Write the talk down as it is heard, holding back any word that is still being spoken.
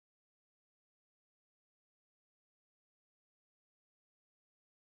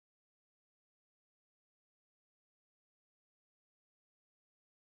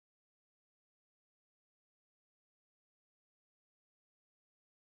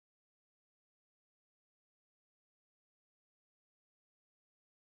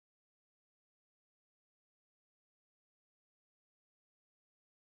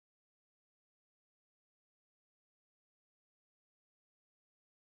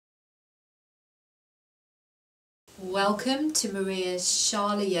Welcome to Maria's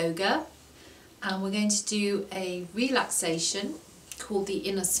Shala Yoga, and we're going to do a relaxation called the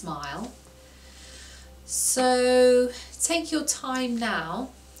Inner Smile. So take your time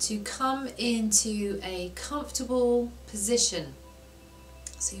now to come into a comfortable position.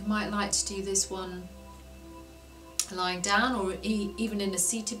 So you might like to do this one lying down or even in a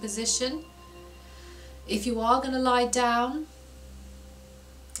seated position. If you are going to lie down,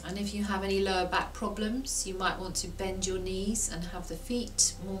 and if you have any lower back problems, you might want to bend your knees and have the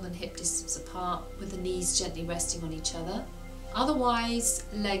feet more than hip distance apart with the knees gently resting on each other. Otherwise,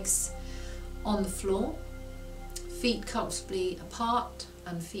 legs on the floor, feet comfortably apart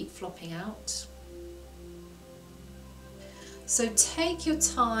and feet flopping out. So take your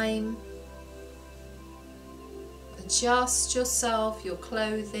time, adjust yourself, your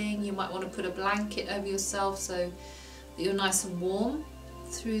clothing. You might want to put a blanket over yourself so that you're nice and warm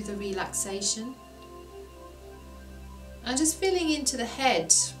through the relaxation, and just feeling into the head,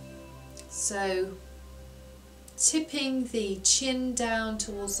 so tipping the chin down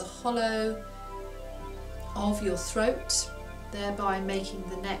towards the hollow of your throat, thereby making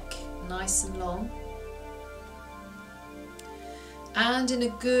the neck nice and long, and in a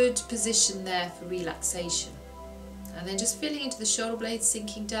good position there for relaxation. And then just feeling into the shoulder blades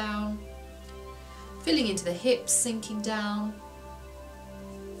sinking down, feeling into the hips sinking down,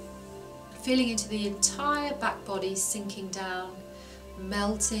 feeling into the entire back body sinking down,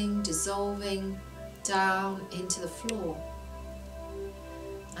 melting, dissolving down into the floor.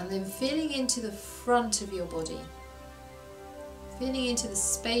 And then feeling into the front of your body, feeling into the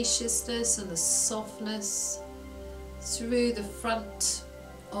spaciousness and the softness through the front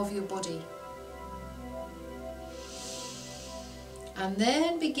of your body. And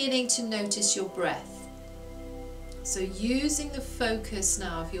then beginning to notice your breath. So using the focus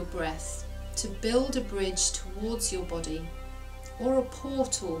now of your breath to build a bridge towards your body, or a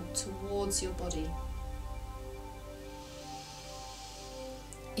portal towards your body.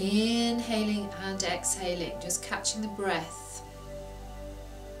 Inhaling and exhaling, just catching the breath.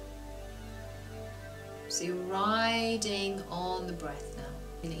 So you're riding on the breath now,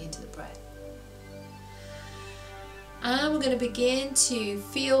 feeling into the breath. And we're going to begin to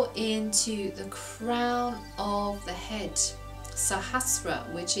feel into the crown of the head.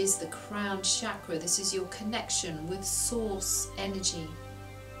 Sahasrara, which is the crown chakra. This is your connection with source energy,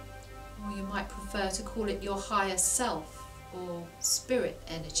 or you might prefer to call it your higher self or spirit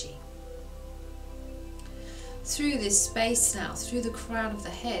energy. Through this space now, through the crown of the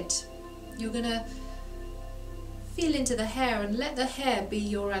head, you're going to feel into the hair and let the hair be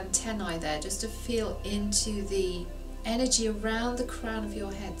your antennae there, just to feel into the energy around the crown of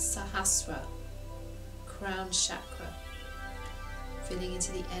your head. Sahasrara, crown chakra. Feeling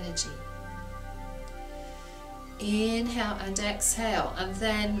into the energy. Inhale and exhale, and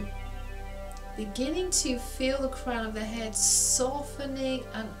then beginning to feel the crown of the head softening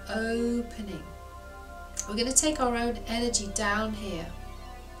and opening. We're going to take our own energy down here,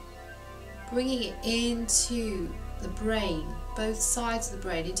 bringing it into the brain, both sides of the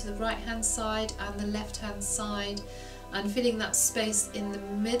brain, into the right hand side and the left hand side, and feeling that space in the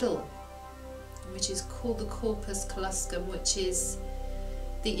middle, which is called the corpus callosum, which is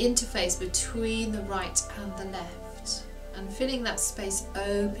the interface between the right and the left, and feeling that space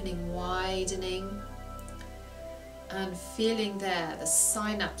opening, widening, and feeling there the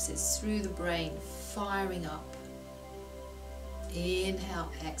synapses through the brain firing up.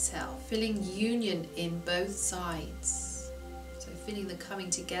 Inhale, exhale, feeling union in both sides, so feeling the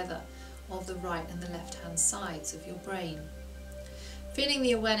coming together of the right and the left hand sides of your brain, feeling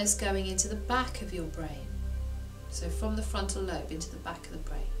the awareness going into the back of your brain. So from the frontal lobe into the back of the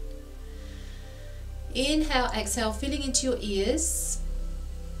brain. Inhale, exhale, feeling into your ears.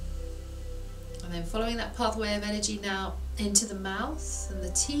 And then following that pathway of energy now into the mouth and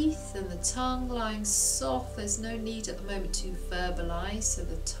the teeth and the tongue, lying soft. There's no need at the moment to verbalize, so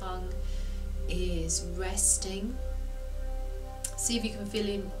the tongue is resting. See if you can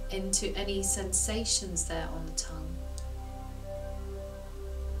feel into any sensations there on the tongue.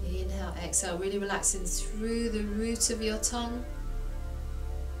 Inhale, exhale, really relaxing through the root of your tongue.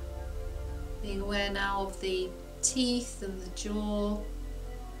 Being aware now of the teeth and the jaw,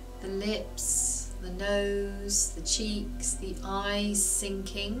 the lips, the nose, the cheeks, the eyes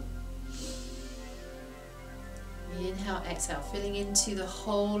sinking. Inhale, exhale, feeling into the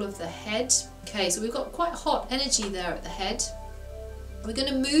whole of the head. Okay, so we've got quite hot energy there at the head. We're going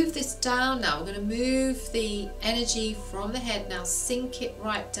to move this down now. We're going to move the energy from the head now, sink it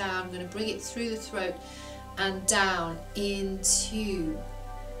right down. I'm going to bring it through the throat and down into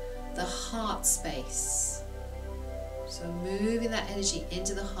the heart space. So moving that energy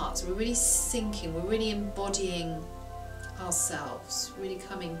into the heart. So we're really sinking, we're really embodying ourselves, really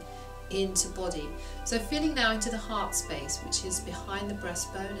coming into body. So feeling now into the heart space, which is behind the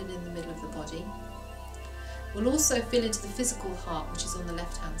breastbone and in the middle of the body. We'll also feel into the physical heart, which is on the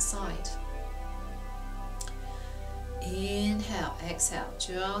left hand side. Inhale, exhale,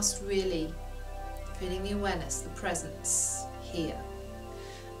 just really feeling the awareness, the presence here.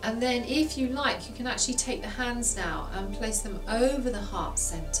 And then if you like, you can actually take the hands now and place them over the heart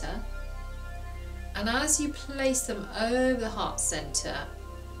center. And as you place them over the heart center,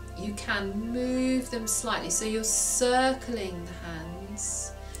 you can move them slightly. So you're circling the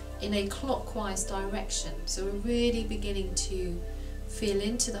hands in a clockwise direction. So we're really beginning to feel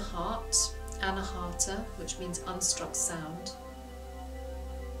into the heart, anahata, which means unstruck sound.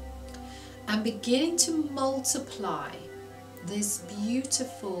 And beginning to multiply this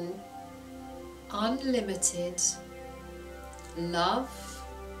beautiful, unlimited love,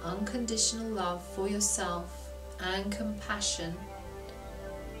 unconditional love for yourself, and compassion,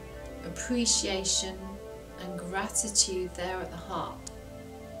 appreciation and gratitude there at the heart.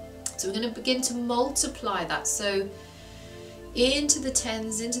 So we're going to begin to multiply that, so into the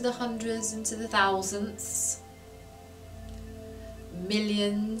tens, into the hundreds, into the thousands,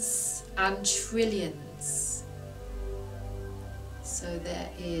 millions and trillions. So there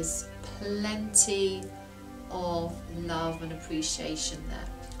is plenty of love and appreciation there.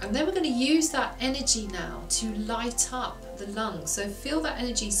 And then we're going to use that energy now to light up the lungs. So feel that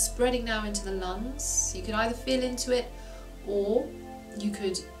energy spreading now into the lungs. You could either feel into it, or you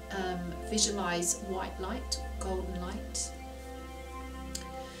could visualize white light, golden light.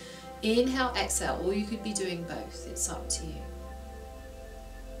 Inhale, exhale, or you could be doing both. It's up to you.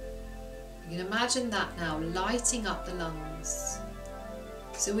 You can imagine that now lighting up the lungs.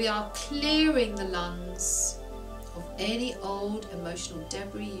 So we are clearing the lungs of any old emotional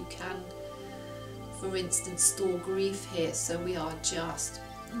debris. You can, for instance, store grief here. So we are just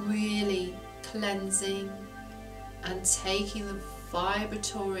really cleansing and taking the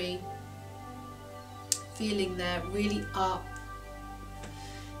vibratory feeling there really up.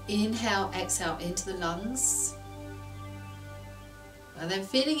 Inhale, exhale into the lungs. And then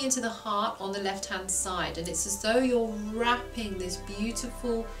feeling into the heart on the left hand side, and it's as though you're wrapping this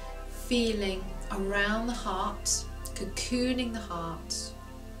beautiful feeling around the heart, cocooning the heart.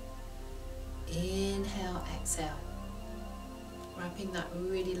 Inhale, exhale, wrapping that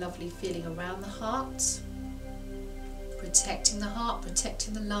really lovely feeling around the heart, protecting the heart,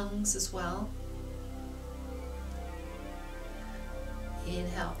 protecting the lungs as well.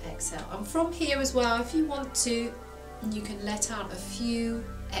 Inhale, exhale, and from here as well, if you want to, you can let out a few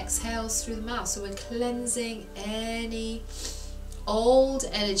exhales through the mouth. So we're cleansing any old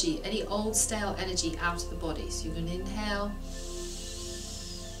energy, any old stale energy out of the body. So you can inhale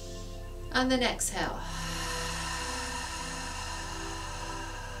and then exhale.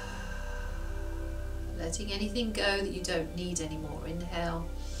 Letting anything go that you don't need anymore. Inhale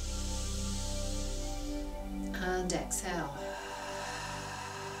and exhale.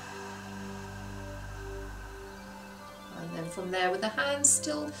 And then from there, with the hands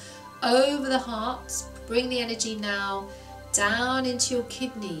still over the heart, bring the energy now down into your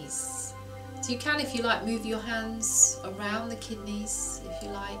kidneys. So you can, if you like, move your hands around the kidneys, if you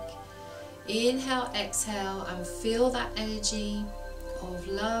like. Inhale, exhale, and feel that energy of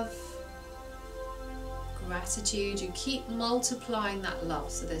love, gratitude. You keep multiplying that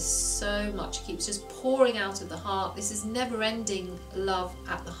love. So there's so much, it keeps just pouring out of the heart. This is never-ending love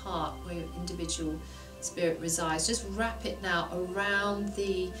at the heart, where your individual spirit resides. Just wrap it now around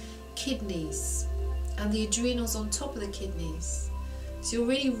the kidneys and the adrenals on top of the kidneys. So you're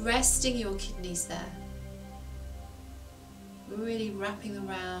really resting your kidneys there. We're really wrapping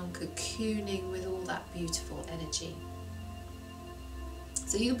around, cocooning with all that beautiful energy.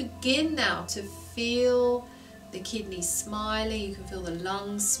 So you begin now to feel the kidneys smiling, you can feel the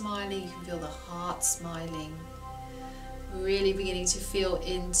lungs smiling, you can feel the heart smiling. Really beginning to feel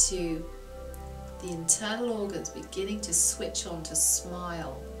into the internal organs beginning to switch on to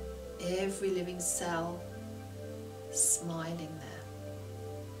smile. Every living cell smiling there.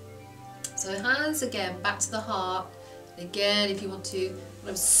 So hands again back to the heart. Again, if you want to kind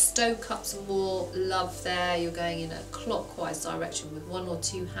of stoke up some more love there, you're going in a clockwise direction with one or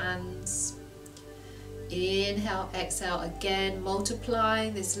two hands. Inhale, exhale, again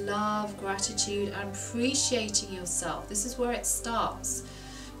multiplying this love, gratitude and appreciating yourself. This is where it starts.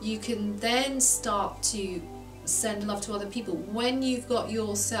 You can then start to send love to other people when you've got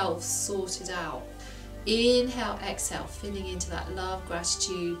yourself sorted out. Inhale, exhale, filling into that love,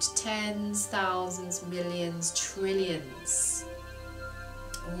 gratitude, tens, thousands, millions, trillions.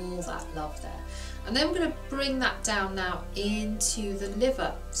 All that love there. And then we're going to bring that down now into the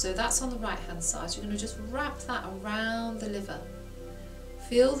liver. So that's on the right hand side. So we're going to just wrap that around the liver.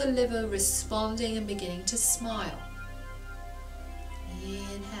 Feel the liver responding and beginning to smile.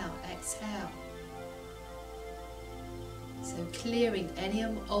 Inhale, exhale. So clearing any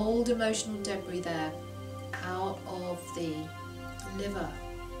old emotional debris there out of the liver.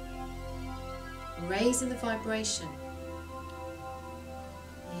 Raising the vibration.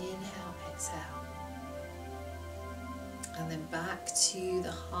 Inhale, exhale. And then back to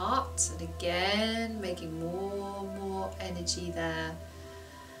the heart, and again making more and more energy there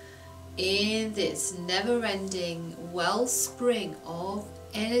in this never-ending wellspring of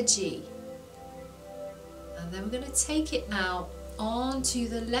energy. And then we're going to take it now onto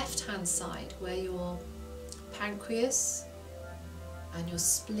the left-hand side, where your pancreas and your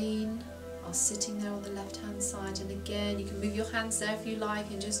spleen are sitting there on the left-hand side. And again, you can move your hands there if you like,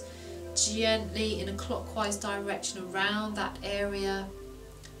 and just gently in a clockwise direction around that area.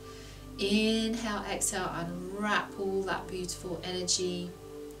 Inhale, exhale, and wrap all that beautiful energy,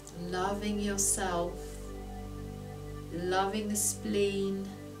 loving yourself, loving the spleen,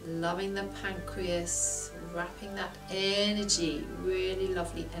 loving the pancreas, wrapping that energy, really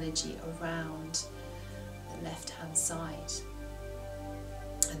lovely energy around the left hand side.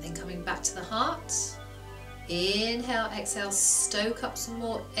 And then coming back to the heart. Inhale, exhale, stoke up some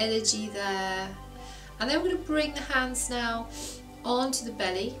more energy there. And then we're going to bring the hands now onto the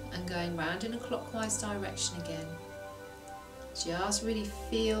belly and going round in a clockwise direction again. Just really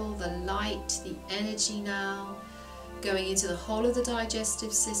feel the light, the energy now going into the whole of the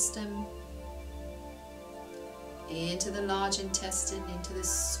digestive system, into the large intestine, into the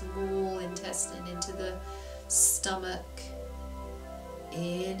small intestine, into the stomach.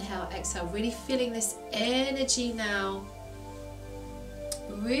 Inhale, exhale, really feeling this energy now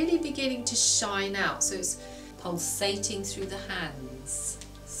really beginning to shine out. So it's pulsating through the hands.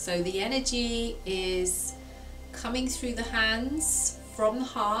 So the energy is coming through the hands from the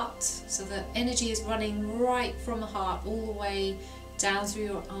heart. So the energy is running right from the heart all the way down through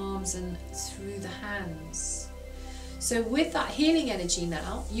your arms and through the hands. So with that healing energy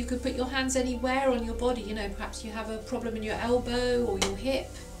now, you could put your hands anywhere on your body. You know, perhaps you have a problem in your elbow or your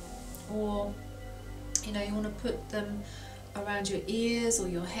hip, or you know, you want to put them around your ears or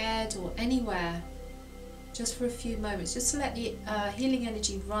your head or anywhere, just for a few moments, just to let the healing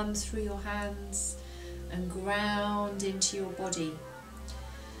energy run through your hands and ground into your body.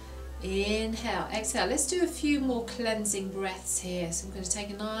 Inhale, exhale. Let's do a few more cleansing breaths here. So I'm going to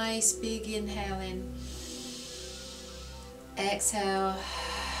take a nice big inhale in. Exhale.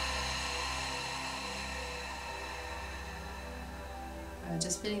 And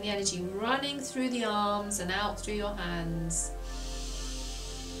just feeling the energy running through the arms and out through your hands.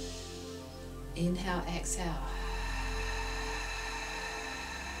 Inhale, exhale.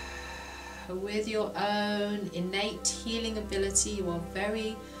 With your own innate healing ability, you are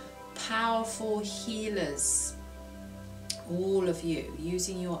very powerful healers. All of you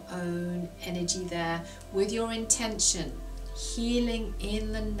using your own energy there with your intention. Healing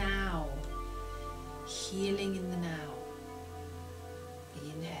in the now. Healing in the now.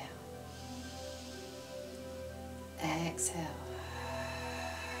 Inhale. Exhale.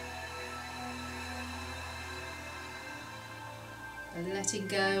 And letting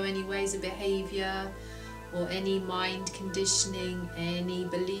go any ways of behavior or any mind conditioning, any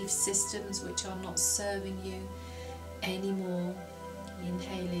belief systems which are not serving you anymore.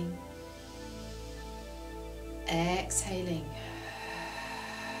 Inhaling. Exhaling.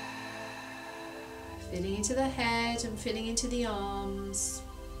 Filling into the head and filling into the arms,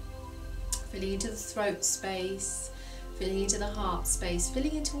 filling into the throat space, filling into the heart space,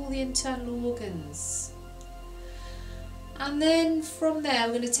 filling into all the internal organs. And then from there,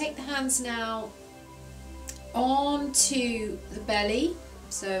 we're going to take the hands now onto the belly.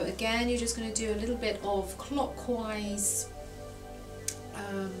 So again, you're just going to do a little bit of clockwise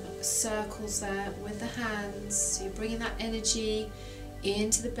circles there with the hands. So you're bringing that energy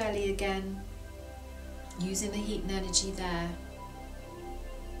into the belly again, using the heat and energy there.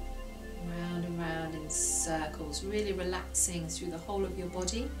 Round and round in circles, really relaxing through the whole of your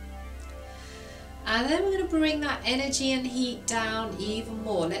body. And then we're going to bring that energy and heat down even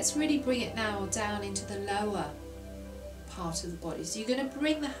more. Let's really bring it now down into the lower part of the body. So you're going to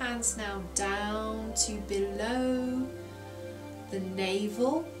bring the hands now down to below the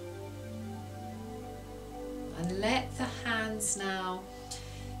navel. And let the hands now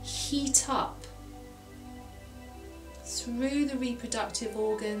heat up through the reproductive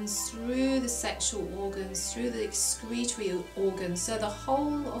organs, through the sexual organs, through the excretory organs. So the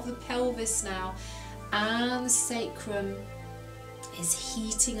whole of the pelvis now and the sacrum is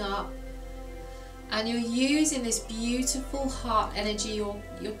heating up. And you're using this beautiful heart energy.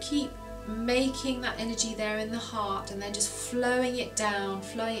 You'll keep making that energy there in the heart and then just flowing it down,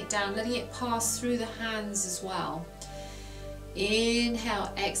 letting it pass through the hands as well.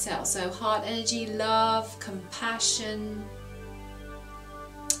 Inhale, exhale. So heart energy, love, compassion,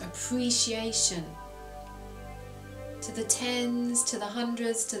 appreciation. To the tens, to the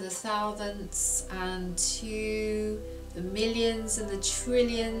hundreds, to the thousands, and to the millions and the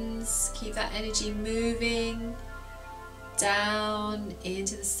trillions. Keep that energy moving down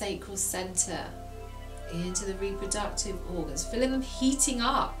into the sacral center, into the reproductive organs, feeling them heating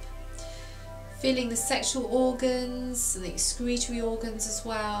up, feeling the sexual organs and the excretory organs as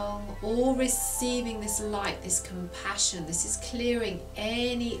well, all receiving this light, this compassion. This is clearing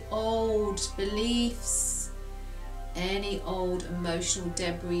any old beliefs, any old emotional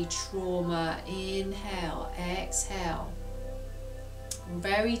debris, trauma. Inhale, exhale.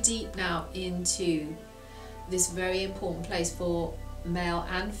 Very deep now into this very important place for male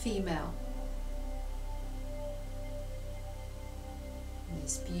and female.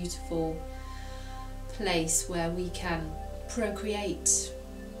 This beautiful place where we can procreate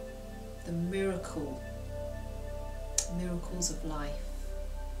the miracles of life.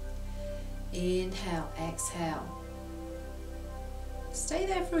 Inhale, exhale. Stay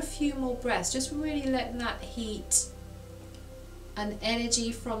there for a few more breaths, just really letting that heat and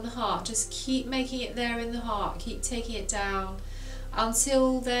energy from the heart, just keep making it there in the heart, keep taking it down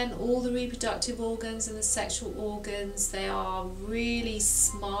until then all the reproductive organs and the sexual organs, they are really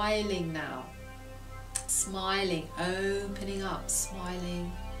smiling now. Smiling, opening up,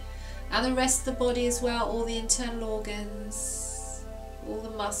 smiling. And the rest of the body as well, all the internal organs, all the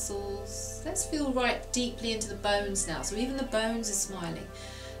muscles. Let's feel right deeply into the bones now. So even the bones are smiling.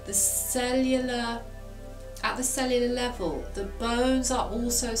 The cellular, at the cellular level, the bones are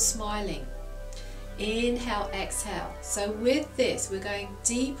also smiling. Inhale, exhale. So with this, we're going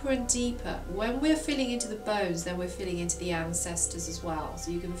deeper and deeper. When we're feeling into the bones, then we're feeling into the ancestors as well.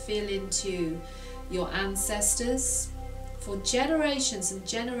 So you can feel into your ancestors for generations and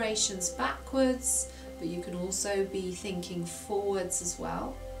generations backwards, but you can also be thinking forwards as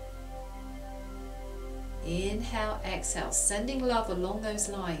well. Inhale, exhale, sending love along those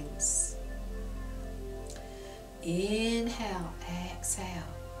lines. Inhale, exhale,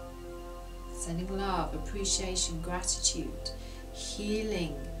 sending love, appreciation, gratitude,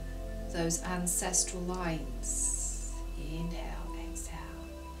 healing those ancestral lines. Inhale,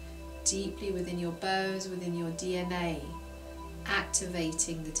 deeply within your bones, within your DNA,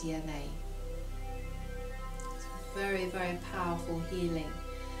 activating the DNA. It's very, very powerful healing.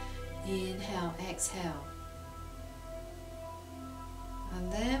 Inhale, exhale.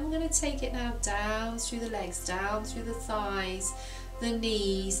 And then we're going to take it now down through the legs, down through the thighs, the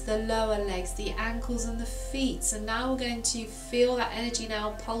knees, the lower legs, the ankles and the feet. So now we're going to feel that energy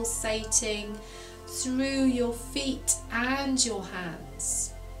now pulsating through your feet and your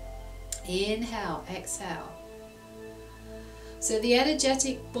hands. Inhale, exhale. So the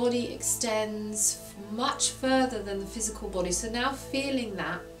energetic body extends much further than the physical body. So now feeling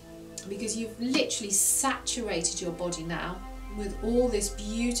that, because you've literally saturated your body now with all this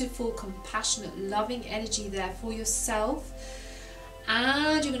beautiful, compassionate, loving energy there for yourself.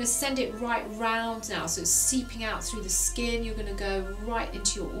 And you're going to send it right round now. So it's seeping out through the skin. You're going to go right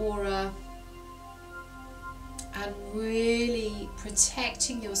into your aura. And really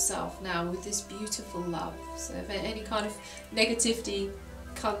protecting yourself now with this beautiful love. So if any kind of negativity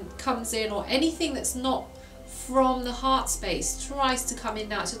comes in, or anything that's not from the heart space tries to come in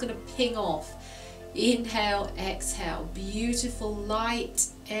now, it's just going to ping off. Inhale, exhale. Beautiful light,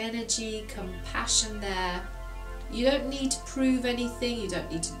 energy, compassion there. You don't need to prove anything. You don't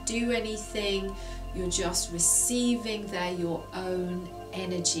need to do anything. You're just receiving there your own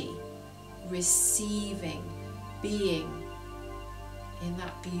energy. Receiving. Being in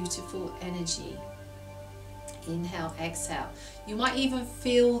that beautiful energy. Inhale, exhale. You might even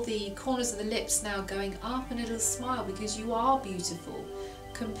feel the corners of the lips now going up in a little smile, because you are beautiful,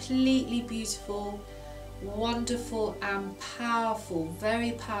 completely beautiful, wonderful and powerful,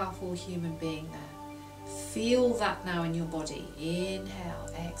 very powerful human being there. Feel that now in your body. Inhale,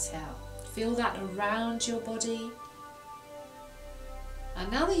 exhale. Feel that around your body. And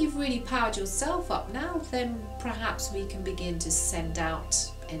now that you've really powered yourself up, now then perhaps we can begin to send out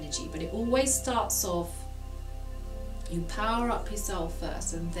energy. But it always starts off, you power up yourself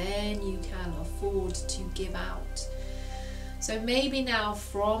first, and then you can afford to give out. So maybe now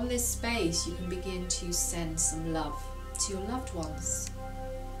from this space you can begin to send some love to your loved ones.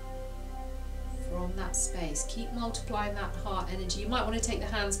 From that space, keep multiplying that heart energy. You might want to take the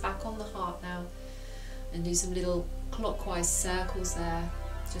hands back on the heart now and do some little clockwise circles there,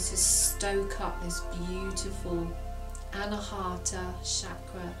 just to stoke up this beautiful Anahata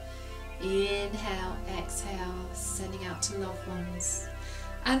chakra. Inhale, exhale, sending out to loved ones.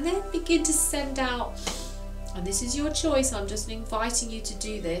 And then begin to send out, and this is your choice, I'm just inviting you to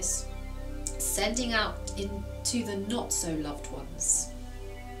do this, sending out into the not so loved ones.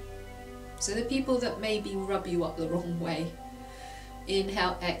 So the people that maybe rub you up the wrong way.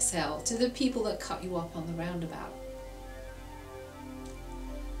 Inhale, exhale, to the people that cut you up on the roundabout.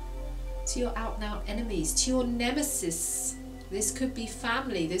 To your out and out enemies, to your nemesis. This could be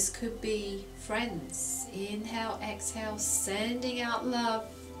family, this could be friends. Inhale, exhale, sending out love,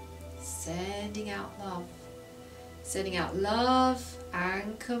 sending out love. Sending out love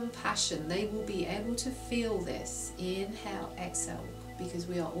and compassion. They will be able to feel this. Inhale, exhale, because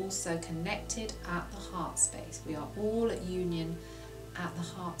we are also connected at the heart space. We are all at union at the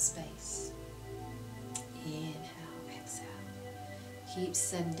heart space. Inhale, exhale. Keep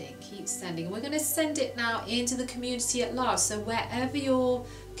sending, keep sending. We're going to send it now into the community at large. So wherever your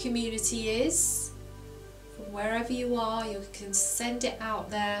community is, from wherever you are, you can send it out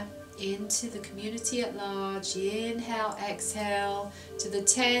there into the community at large. Inhale, exhale, to the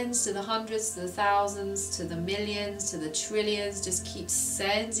tens, to the hundreds, to the thousands, to the millions, to the trillions. Just keep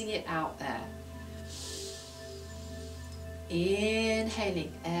sending it out there.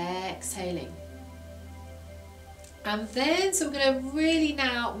 Inhaling, exhaling. And then, so we're going to really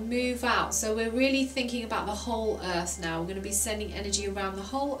now move out. So we're really thinking about the whole earth now. We're going to be sending energy around the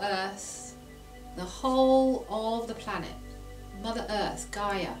whole earth, the whole of the planet. Mother Earth,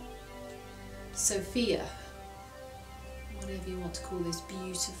 Gaia, Sophia, whatever you want to call this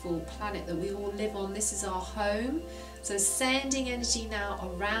beautiful planet that we all live on. This is our home. So sending energy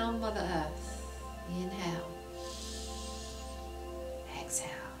now around Mother Earth. Inhale. Exhale.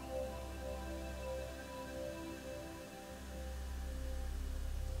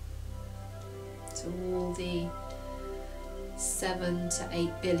 To all the 7 to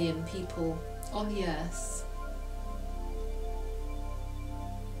 8 billion people on the earth.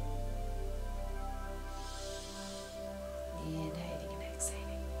 Inhaling and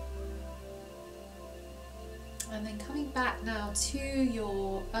exhaling. And then coming back now to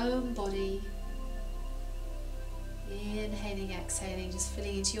your own body. Inhaling, exhaling, just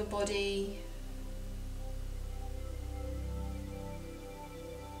filling into your body.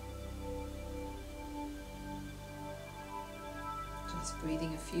 Just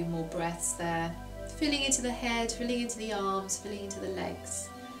breathing a few more breaths there. Filling into the head, filling into the arms, filling into the legs.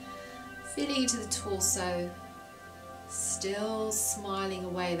 Filling into the torso. Still smiling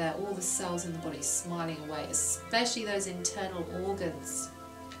away there, all the cells in the body smiling away, especially those internal organs.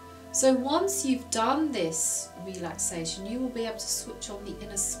 So once you've done this relaxation, you will be able to switch on the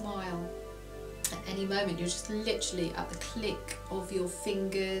inner smile at any moment. You're just literally at the click of your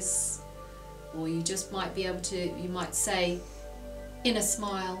fingers, or you just might be able to, you might say inner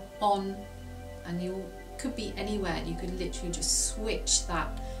smile on, and you could be anywhere, and you could literally just switch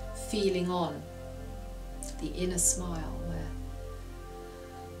that feeling on. The inner smile, where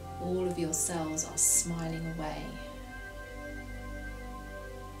all of your cells are smiling away.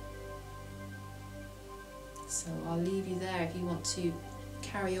 So I'll leave you there if you want to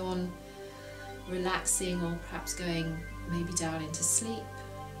carry on relaxing, or perhaps going maybe down into sleep.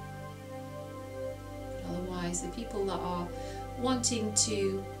 But otherwise, the people that are wanting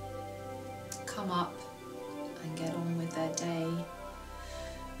to come up and get on with their day,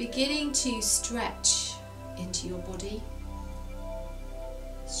 beginning to stretch into your body,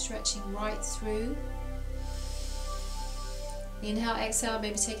 stretching right through. Inhale, exhale,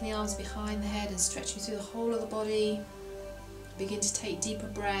 maybe taking the arms behind the head and stretching through the whole of the body. Begin to take deeper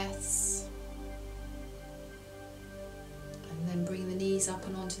breaths, and then bring the knees up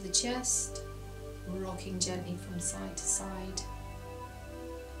and onto the chest, rocking gently from side to side.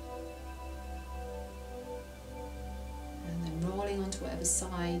 And then rolling onto whatever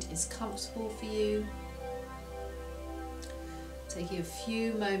side is comfortable for you. Taking a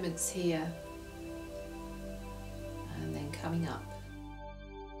few moments here, and then coming up.